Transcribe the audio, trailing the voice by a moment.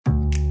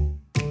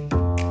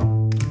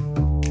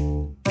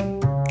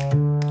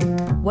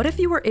What if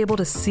you were able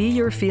to see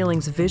your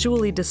feelings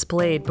visually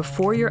displayed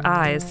before your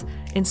eyes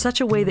in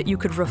such a way that you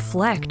could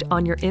reflect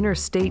on your inner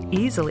state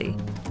easily?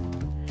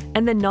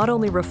 And then not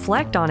only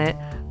reflect on it,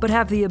 but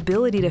have the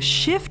ability to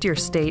shift your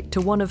state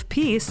to one of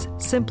peace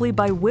simply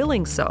by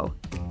willing so.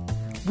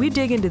 We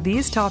dig into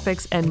these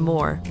topics and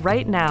more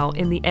right now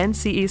in the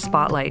NCE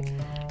Spotlight,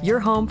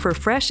 your home for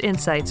fresh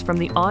insights from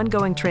the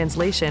ongoing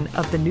translation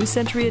of the New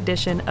Century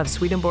edition of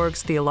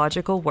Swedenborg's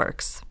theological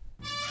works.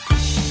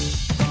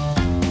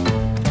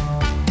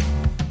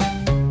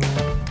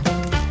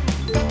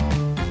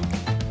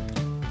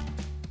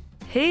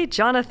 Hey,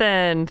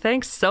 Jonathan,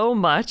 thanks so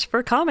much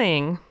for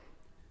coming.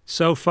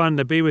 So fun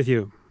to be with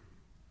you.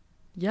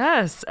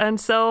 Yes, and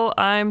so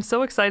I'm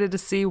so excited to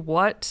see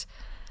what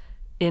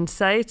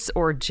insights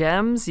or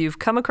gems you've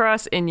come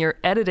across in your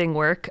editing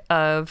work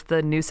of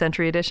the New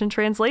Century Edition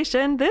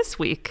translation this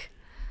week.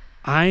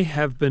 I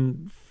have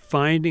been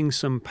finding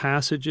some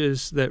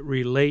passages that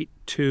relate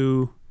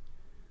to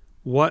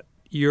what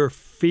your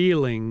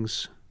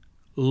feelings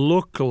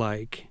look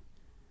like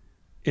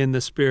in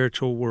the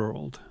spiritual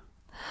world.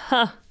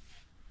 Huh.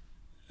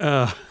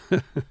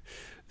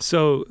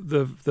 So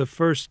the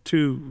first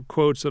two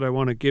quotes that I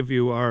want to give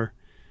you are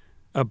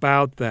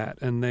about that,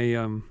 and they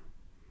kind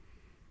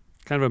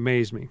of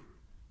amaze me.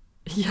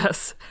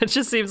 Yes, it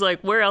just seems like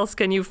where else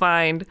can you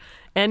find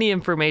any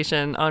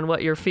information on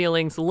what your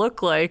feelings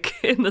look like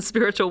in the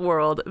spiritual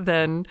world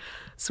than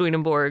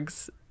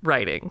Swedenborg's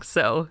writing?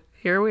 So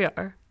here we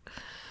are.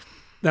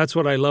 That's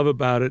what I love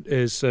about it,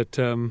 is that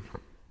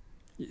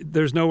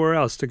there's nowhere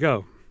else to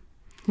go.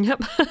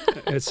 Yep.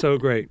 It's so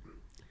great.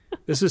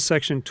 This is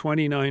section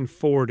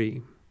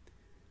 2940.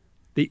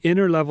 The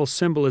inner level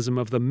symbolism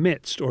of the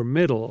midst or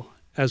middle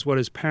as what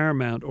is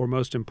paramount or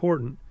most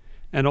important,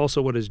 and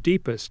also what is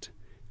deepest,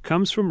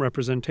 comes from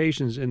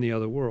representations in the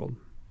other world.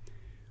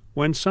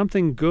 When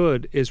something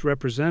good is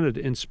represented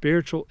in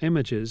spiritual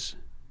images,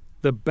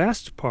 the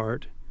best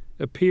part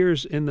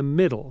appears in the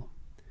middle.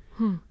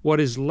 What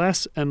is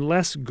less and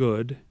less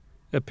good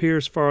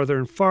appears farther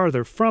and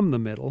farther from the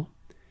middle,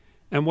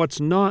 and what's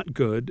not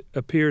good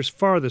appears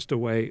farthest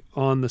away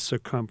on the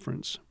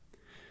circumference.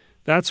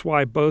 That's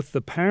why both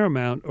the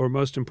paramount or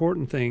most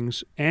important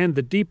things and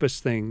the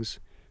deepest things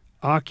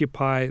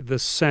occupy the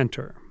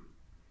center.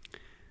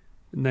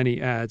 And then he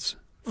adds,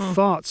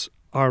 thoughts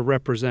are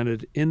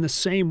represented in the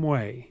same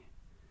way,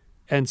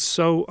 and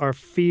so are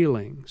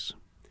feelings.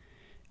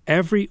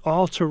 Every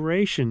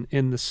alteration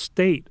in the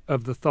state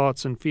of the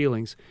thoughts and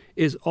feelings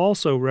is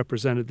also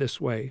represented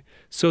this way,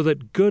 so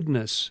that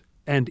goodness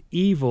and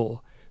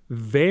evil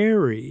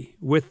vary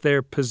with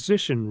their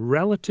position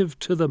relative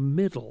to the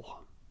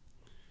middle.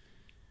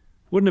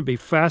 Wouldn't it be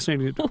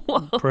fascinating,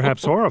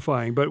 perhaps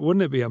horrifying, but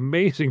wouldn't it be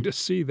amazing to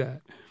see that?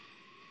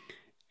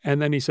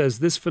 And then he says,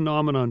 this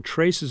phenomenon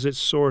traces its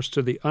source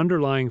to the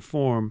underlying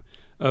form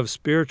of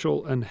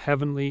spiritual and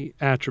heavenly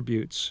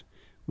attributes,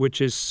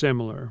 which is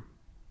similar.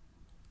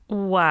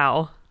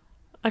 Wow.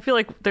 I feel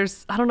like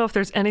I don't know if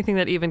there's anything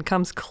that even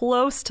comes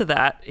close to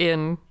that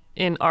in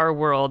our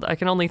world. I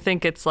can only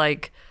think it's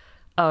like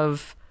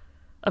of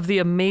the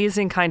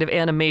amazing kind of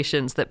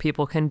animations that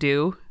people can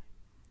do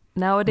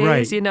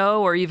nowadays, right.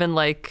 Or even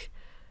like,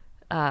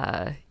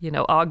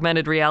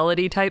 augmented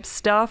reality type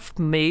stuff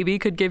maybe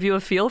could give you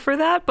a feel for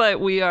that,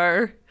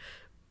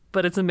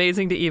 but it's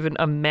amazing to even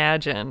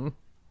imagine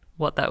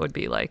what that would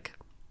be like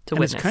to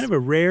witness. It's kind of a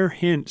rare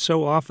hint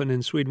so often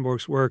in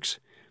Swedenborg's works.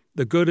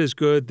 The good is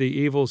good, the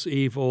evil's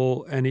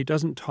evil, and he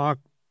doesn't talk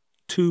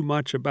too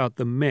much about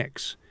the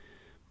mix.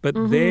 But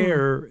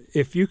there,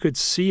 if you could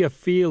see a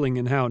feeling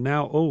in how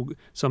now,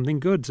 something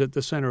good's at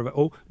the center of it.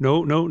 Oh,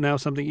 no, now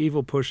something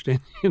evil pushed in,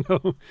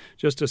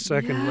 just a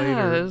second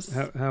later.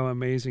 How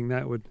amazing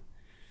that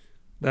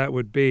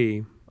would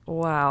be.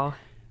 Wow.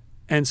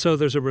 And so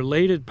there's a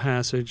related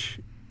passage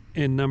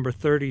in number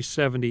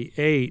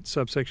 3078,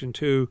 subsection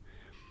 2,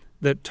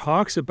 that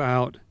talks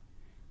about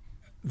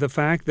the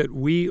fact that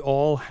we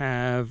all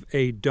have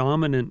a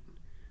dominant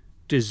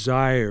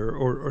desire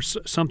or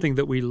something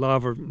that we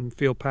love or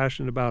feel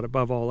passionate about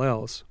above all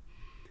else.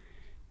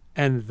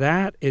 And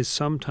that is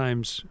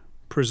sometimes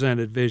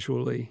presented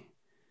visually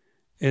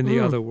in the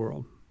other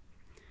world.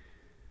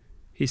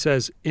 He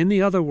says, in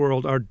the other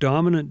world, our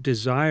dominant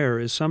desire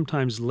is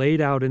sometimes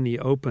laid out in the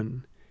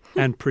open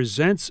and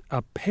presents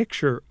a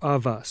picture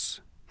of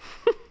us.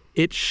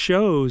 It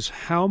shows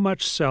how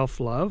much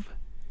self-love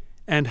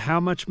and how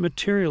much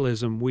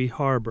materialism we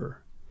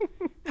harbor,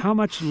 how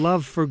much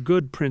love for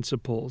good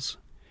principles,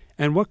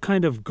 and what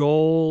kind of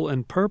goal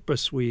and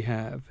purpose we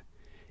have.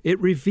 It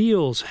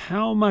reveals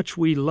how much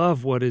we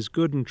love what is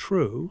good and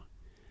true,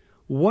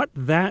 what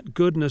that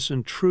goodness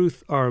and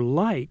truth are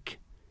like,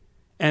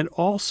 and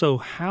also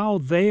how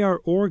they are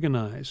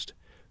organized,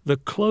 the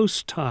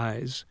close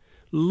ties,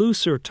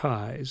 looser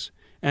ties,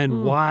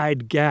 and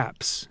wide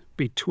gaps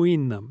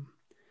between them.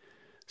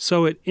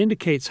 So it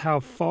indicates how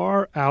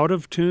far out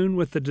of tune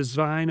with the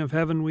design of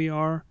heaven we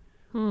are,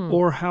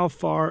 or how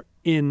far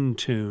in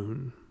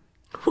tune.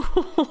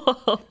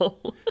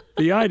 Whoa.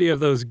 The idea of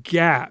those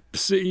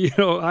gaps, I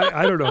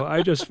don't know.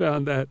 I just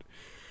found that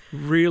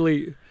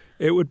really,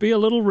 it would be a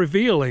little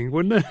revealing,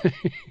 wouldn't it?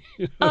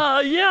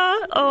 Yeah.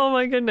 Oh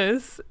my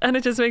goodness. And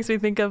it just makes me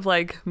think of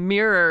like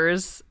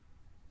mirrors,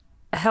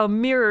 how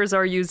mirrors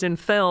are used in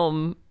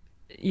film,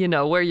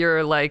 where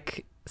you're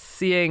like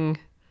seeing,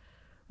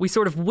 we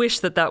sort of wish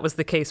that was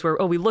the case where,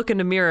 we look in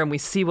a mirror and we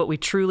see what we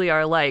truly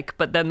are like,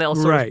 but then they'll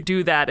sort of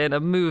do that in a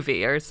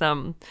movie or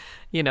something.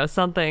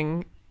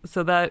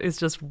 So that is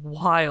just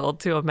wild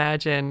to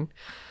imagine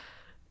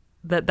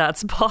that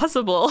that's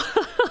possible.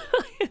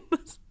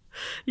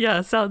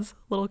 Yeah, sounds a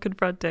little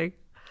confronting.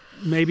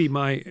 Maybe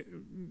my,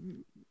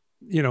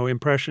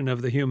 impression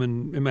of the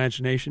human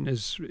imagination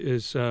is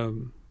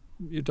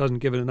it doesn't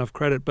give it enough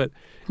credit, but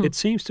it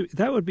seems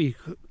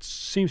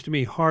to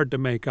me hard to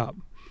make up.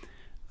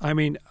 I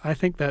mean, I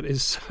think that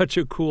is such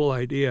a cool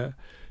idea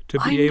to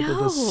be able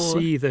to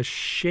see the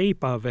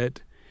shape of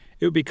it.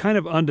 It would be kind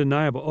of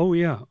undeniable. Oh,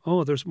 yeah.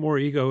 Oh, there's more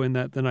ego in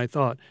that than I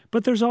thought.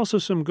 But there's also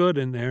some good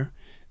in there.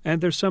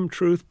 And there's some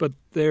truth, but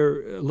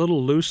they're a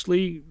little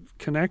loosely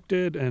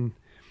connected. And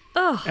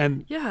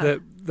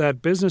that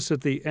business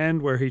at the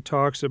end where he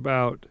talks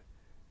about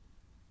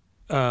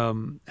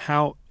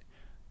how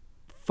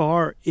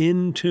far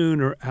in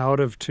tune or out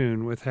of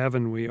tune with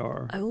heaven we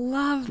are. I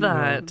love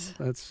that.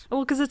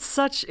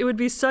 Because it would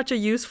be such a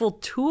useful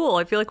tool.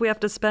 I feel like we have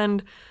to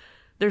spend,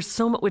 there's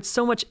so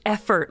much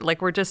effort. Like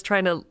we're just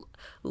trying to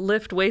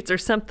lift weights or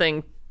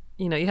something.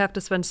 You have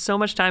to spend so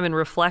much time in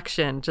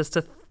reflection just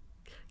to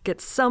get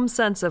some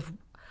sense of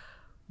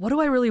what do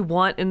I really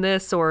want in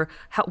this, or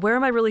where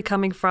am I really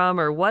coming from,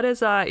 or what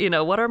is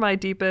what are my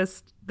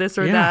deepest this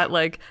or that,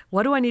 like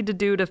what do I need to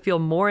do to feel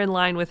more in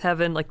line with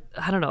heaven? Like,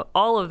 I don't know,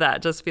 all of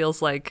that just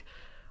feels like,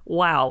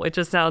 wow, it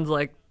just sounds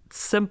like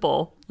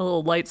simple, a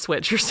little light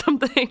switch or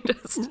something.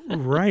 Just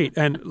Right,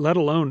 and let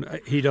alone,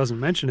 he doesn't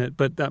mention it,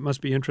 but that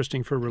must be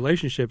interesting for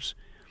relationships,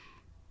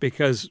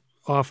 because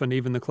often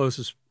even the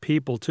closest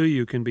people to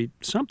you can be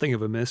something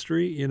of a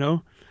mystery,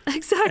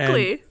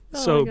 Exactly. And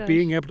so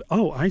being able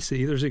to, I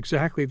see, there's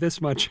exactly this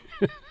much,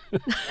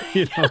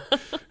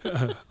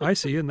 I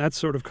see, and that's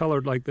sort of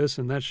colored like this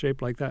and that's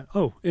shaped like that.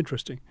 Oh,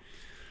 interesting.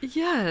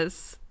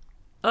 Yes.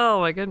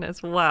 Oh my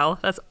goodness. Wow.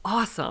 That's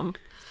awesome.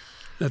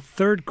 The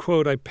third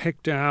quote I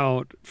picked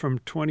out from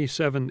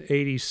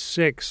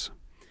 2786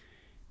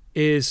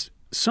 is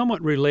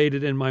somewhat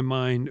related in my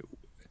mind.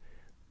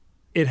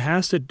 It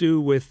has to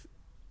do with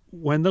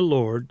when the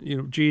Lord,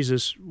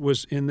 Jesus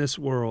was in this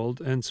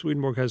world, and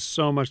Swedenborg has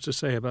so much to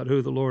say about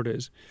who the Lord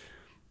is.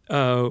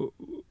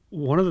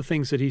 One of the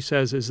things that he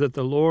says is that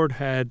the Lord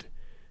had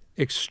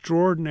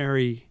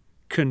extraordinary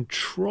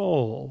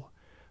control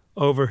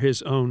over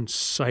his own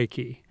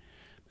psyche.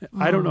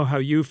 I don't know how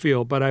you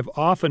feel, but I've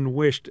often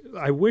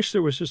I wish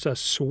there was just a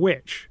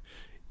switch,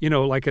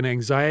 like an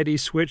anxiety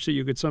switch that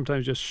you could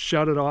sometimes just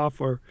shut it off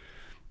or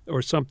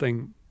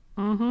something.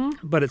 Mm-hmm.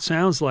 But it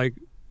sounds like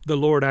the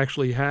Lord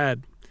actually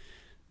had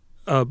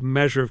a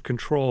measure of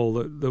control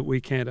that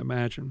we can't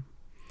imagine.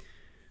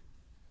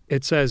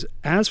 It says,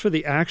 as for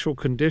the actual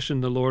condition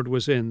the Lord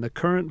was in, the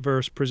current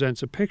verse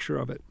presents a picture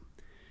of it.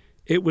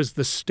 It was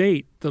the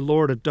state the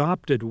Lord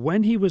adopted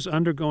when he was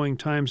undergoing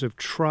times of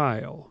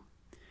trial.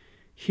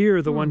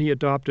 Here, the one he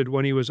adopted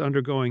when he was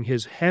undergoing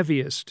his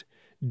heaviest,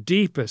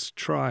 deepest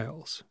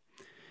trials.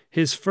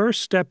 His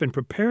first step in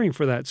preparing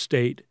for that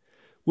state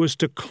was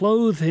to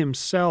clothe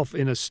himself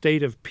in a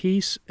state of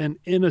peace and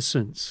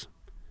innocence.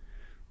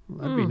 Well,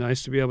 that'd be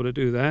nice to be able to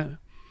do that.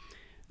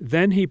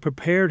 Then he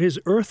prepared his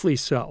earthly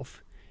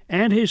self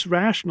and his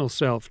rational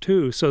self,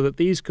 too, so that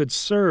these could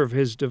serve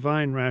his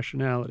divine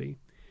rationality.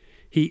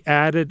 He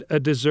added a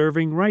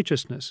deserving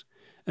righteousness,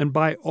 and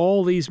by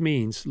all these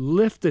means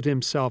lifted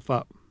himself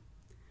up.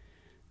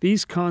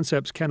 These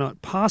concepts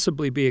cannot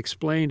possibly be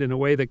explained in a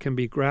way that can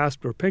be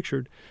grasped or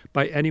pictured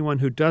by anyone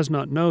who does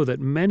not know that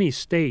many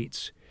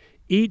states,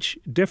 each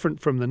different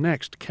from the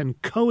next, can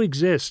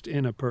coexist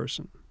in a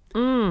person.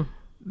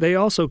 They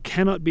also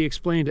cannot be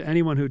explained to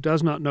anyone who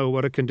does not know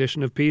what a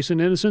condition of peace and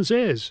innocence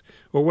is,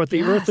 or what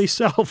the earthly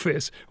self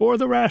is, or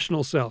the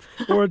rational self,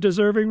 or a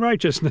deserving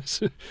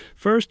righteousness.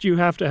 First, you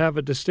have to have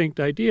a distinct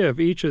idea of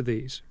each of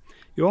these.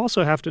 You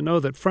also have to know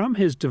that from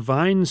his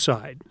divine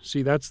side,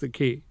 see, that's the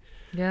key,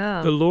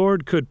 the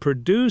Lord could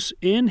produce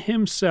in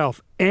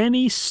himself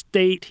any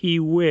state he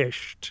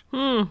wished,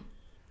 and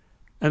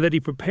that he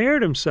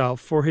prepared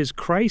himself for his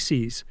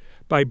crises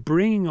by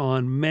bringing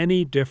on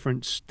many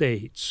different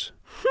states.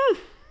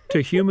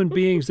 To human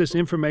beings, this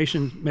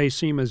information may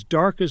seem as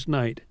dark as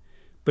night,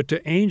 but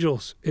to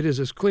angels it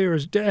is as clear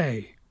as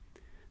day.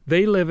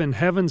 They live in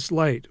heaven's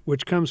light,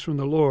 which comes from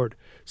the Lord,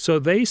 so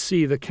they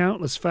see the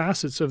countless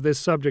facets of this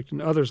subject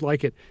and others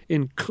like it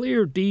in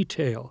clear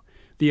detail.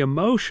 The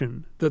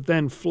emotion that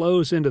then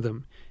flows into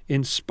them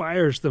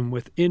inspires them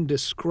with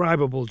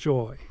indescribable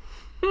joy.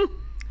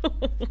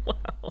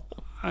 Wow.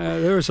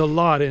 There's a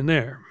lot in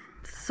there.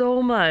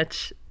 So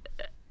much.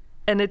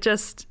 And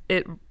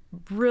it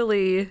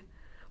really...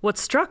 What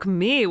struck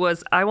me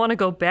was I want to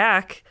go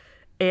back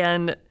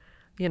and,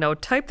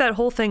 type that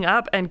whole thing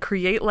up and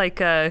create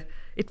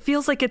it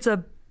feels like it's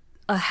a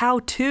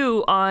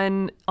how-to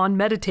on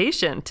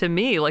meditation to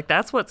me. Like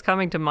that's what's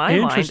coming to my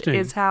mind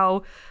is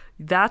how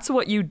that's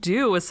what you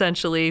do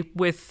essentially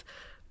with,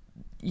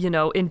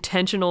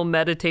 intentional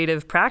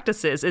meditative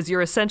practices is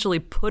you're essentially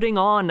putting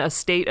on a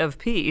state of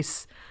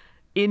peace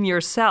in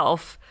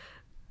yourself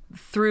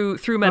through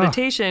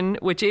meditation,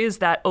 which is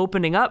that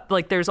opening up.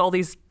 Like there's all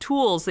these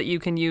tools that you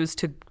can use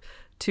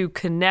to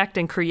connect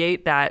and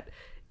create that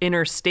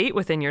inner state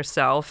within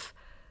yourself,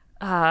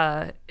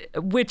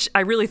 which I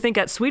really think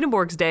at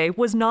Swedenborg's day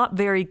was not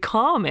very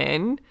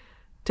common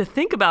to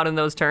think about in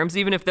those terms,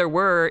 even if there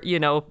were,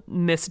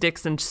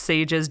 mystics and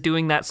sages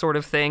doing that sort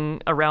of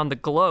thing around the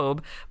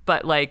globe.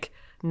 But like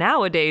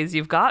nowadays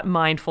you've got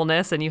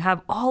mindfulness and you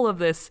have all of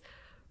this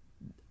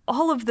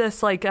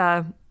like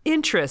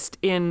interest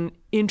in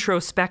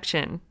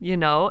introspection,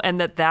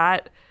 and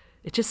that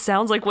it just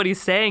sounds like what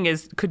he's saying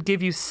could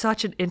give you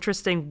such an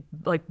interesting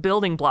like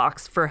building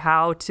blocks for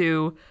how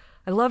to,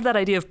 I love that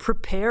idea of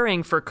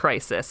preparing for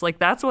crisis. Like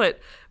that's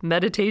what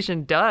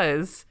meditation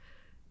does,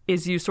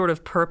 is you sort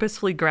of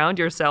purposefully ground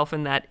yourself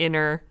in that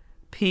inner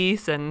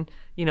peace and,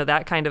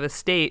 that kind of a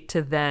state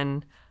to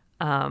then,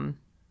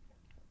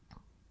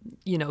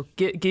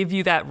 give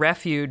you that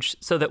refuge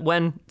so that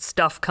when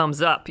stuff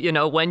comes up,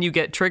 when you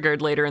get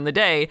triggered later in the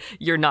day,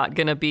 you're not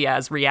going to be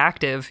as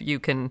reactive. You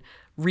can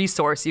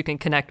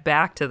connect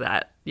back to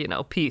that,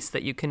 peace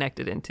that you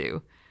connected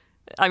into.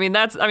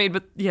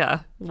 But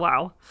yeah,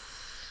 wow.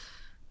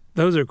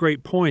 Those are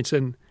great points.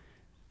 And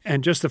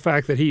just the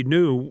fact that he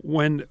knew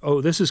when,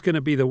 this is going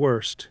to be the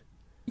worst.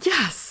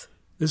 Yes.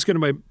 This is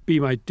going to be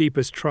my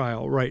deepest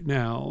trial right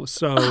now.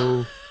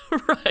 So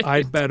right.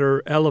 I'd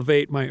better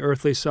elevate my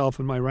earthly self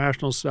and my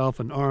rational self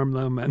and arm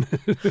them and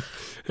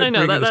I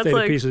know, bring in a that's state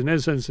like, of peace and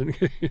innocence. And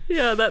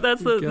yeah,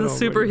 that's the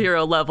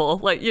superhero level.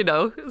 Like,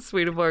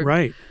 Swedenborg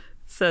right.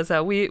 says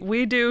how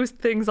we do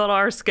things on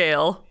our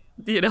scale,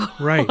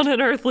 right. on an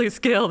earthly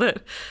scale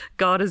that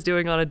God is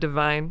doing on a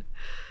divine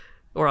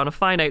or on a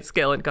finite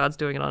scale and God's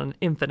doing it on an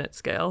infinite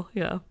scale.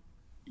 Yeah.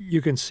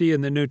 You can see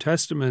in the New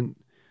Testament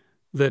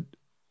that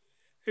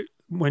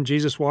when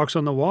Jesus walks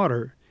on the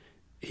water,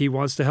 he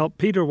wants to help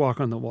Peter walk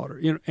on the water.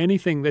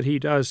 Anything that he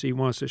does, he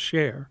wants to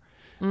share.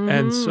 Mm-hmm.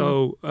 And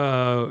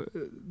so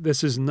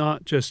this is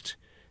not just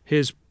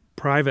his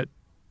private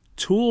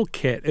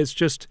toolkit. It's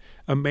just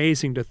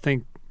amazing to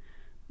think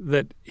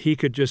that he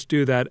could just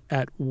do that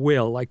at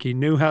will, like he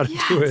knew how to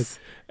do it,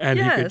 and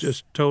he could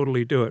just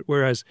totally do it,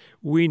 whereas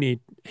we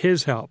need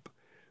his help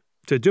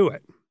to do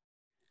it.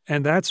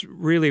 And that's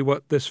really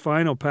what this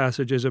final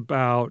passage is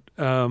about.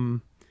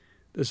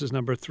 This is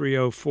number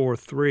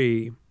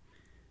 3043.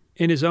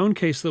 In his own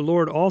case, the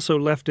Lord also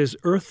left his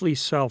earthly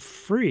self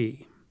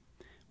free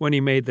when he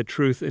made the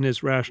truth in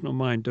his rational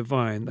mind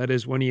divine. That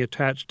is, when he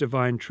attached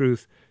divine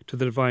truth to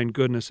the divine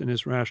goodness in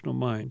his rational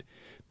mind.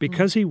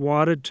 Because he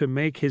wanted to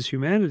make his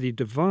humanity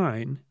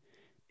divine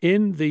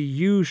in the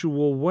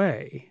usual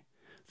way.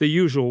 The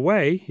usual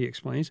way, he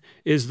explains,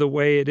 is the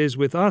way it is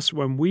with us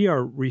when we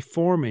are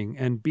reforming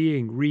and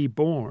being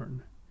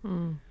reborn.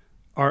 Mm.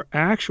 Our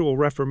actual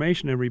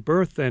reformation and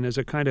rebirth, then, is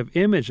a kind of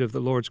image of the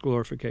Lord's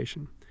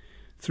glorification.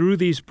 Through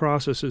these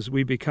processes,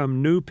 we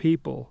become new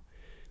people,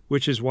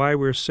 which is why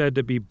we're said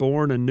to be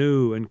born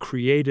anew and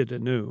created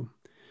anew.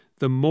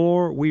 The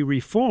more we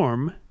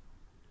reform,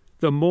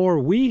 the more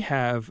we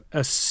have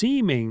a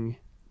seeming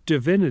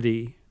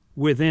divinity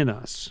within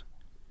us.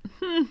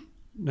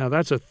 Now,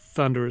 that's a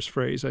thunderous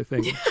phrase, I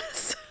think.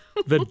 Yes.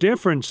 The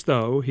difference,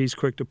 though, he's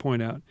quick to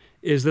point out,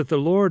 is that the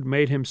Lord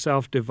made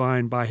himself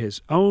divine by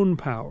his own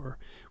power.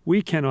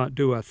 We cannot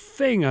do a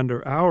thing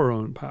under our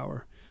own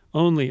power,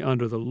 only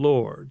under the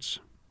Lord's.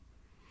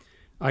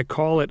 I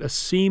call it a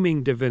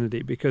seeming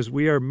divinity because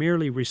we are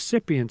merely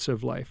recipients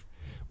of life,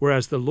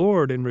 whereas the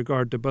Lord, in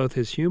regard to both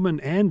his human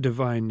and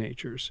divine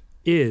natures,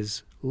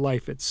 is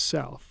life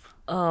itself.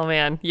 Oh,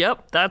 man.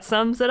 Yep, that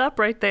sums it up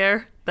right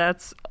there.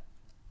 That's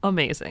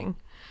amazing.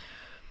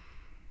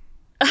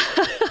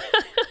 I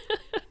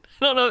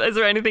don't know. Is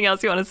there anything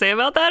else you want to say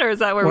about that, or is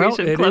that where we should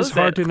close it? Well, it is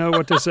hard to know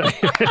what to say.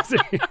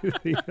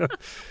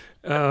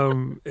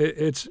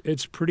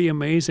 It's pretty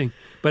amazing.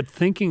 But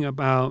thinking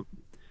about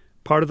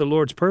part of the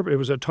Lord's purpose, it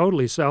was a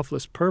totally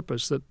selfless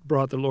purpose that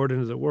brought the Lord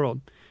into the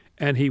world.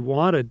 And he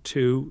wanted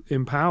to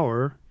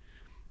empower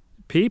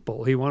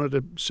people. He wanted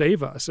to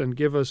save us and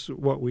give us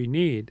what we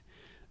need.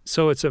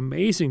 So it's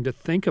amazing to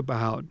think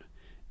about,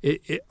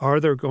 are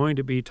there going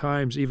to be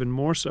times even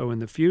more so in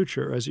the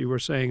future, as you were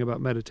saying about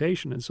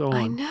meditation and so on,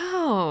 I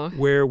know,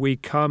 where we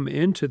come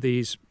into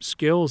these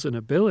skills and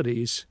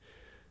abilities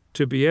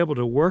to be able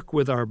to work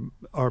with our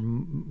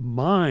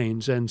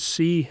minds and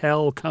see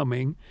hell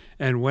coming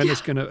and when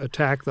it's going to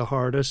attack the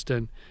hardest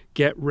and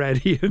get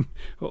ready and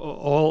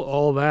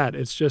all that.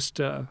 It's just,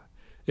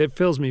 it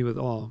fills me with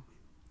awe.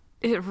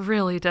 It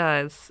really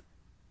does.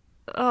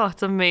 Oh,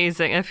 it's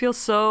amazing. I feel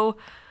so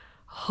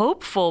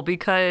hopeful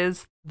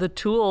because the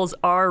tools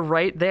are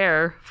right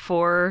there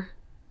for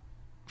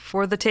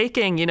the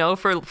taking,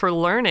 for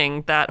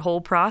learning that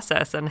whole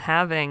process and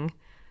having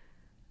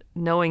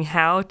knowing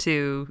how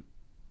to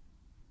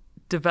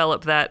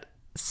develop that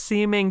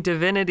seeming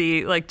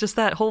divinity, like just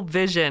that whole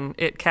vision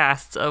it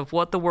casts of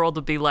what the world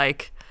would be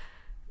like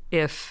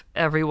if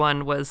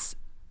everyone was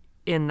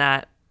in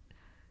that,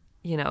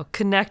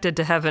 connected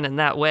to heaven in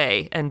that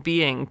way, and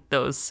being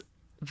those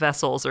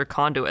vessels or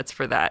conduits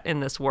for that in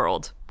this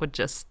world would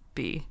just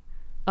be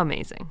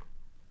amazing.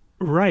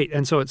 Right.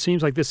 And so it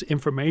seems like this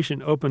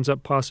information opens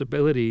up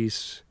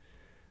possibilities.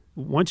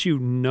 Once you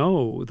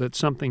know that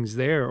something's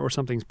there or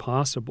something's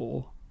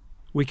possible,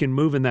 we can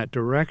move in that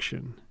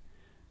direction.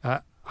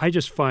 I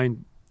just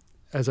find,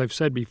 as I've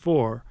said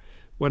before,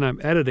 when I'm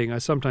editing, I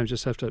sometimes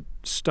just have to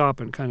stop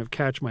and kind of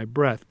catch my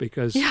breath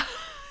because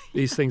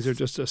these things are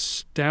just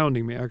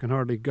astounding me. I can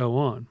hardly go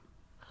on.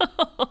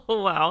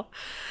 Oh, wow.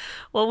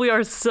 Well, we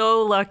are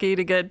so lucky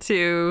to get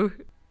to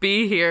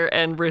be here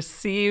and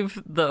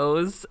receive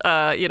those,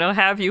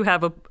 have you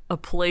have a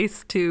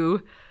place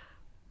to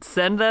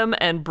send them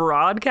and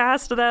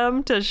broadcast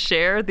them, to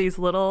share these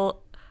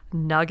little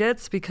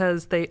nuggets,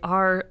 because they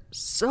are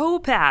so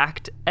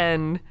packed,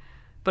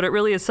 but it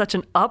really is such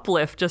an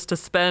uplift just to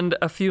spend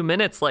a few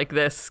minutes like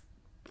this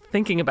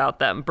thinking about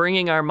them,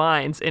 bringing our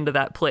minds into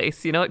that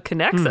place. It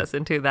connects us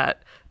into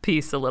that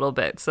piece a little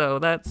bit. So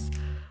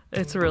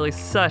it's really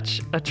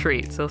such a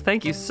treat. So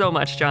thank you so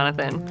much,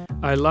 Jonathan.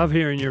 I love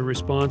hearing your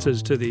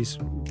responses to these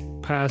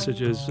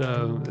passages.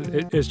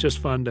 It's just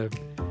fun to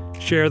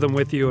share them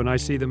with you, and I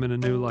see them in a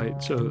new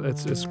light. So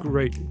it's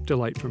great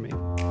delight for me.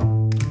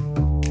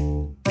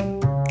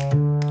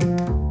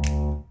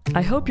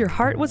 I hope your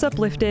heart was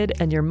uplifted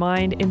and your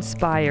mind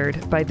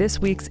inspired by this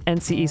week's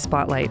NCE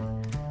Spotlight.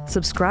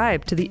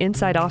 Subscribe to the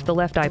Inside Off the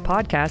Left Eye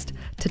podcast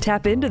to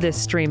tap into this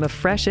stream of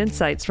fresh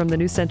insights from the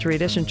New Century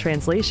Edition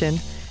translation,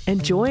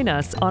 and join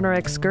us on our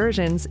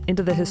excursions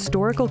into the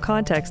historical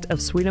context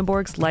of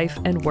Swedenborg's life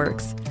and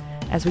works.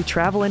 As we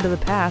travel into the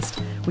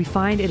past, we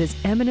find it is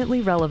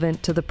eminently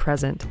relevant to the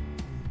present.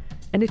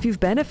 And if you've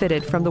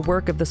benefited from the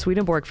work of the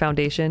Swedenborg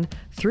Foundation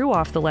through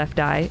Off the Left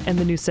Eye and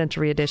the New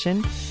Century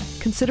Edition,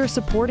 consider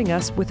supporting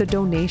us with a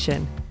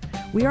donation.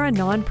 We are a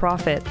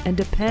nonprofit and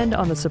depend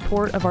on the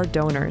support of our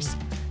donors.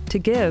 To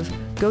give,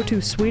 go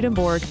to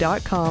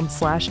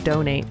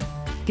swedenborg.com/donate.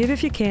 Give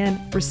if you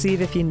can,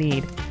 receive if you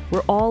need.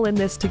 We're all in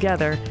this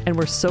together, and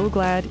we're so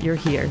glad you're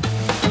here.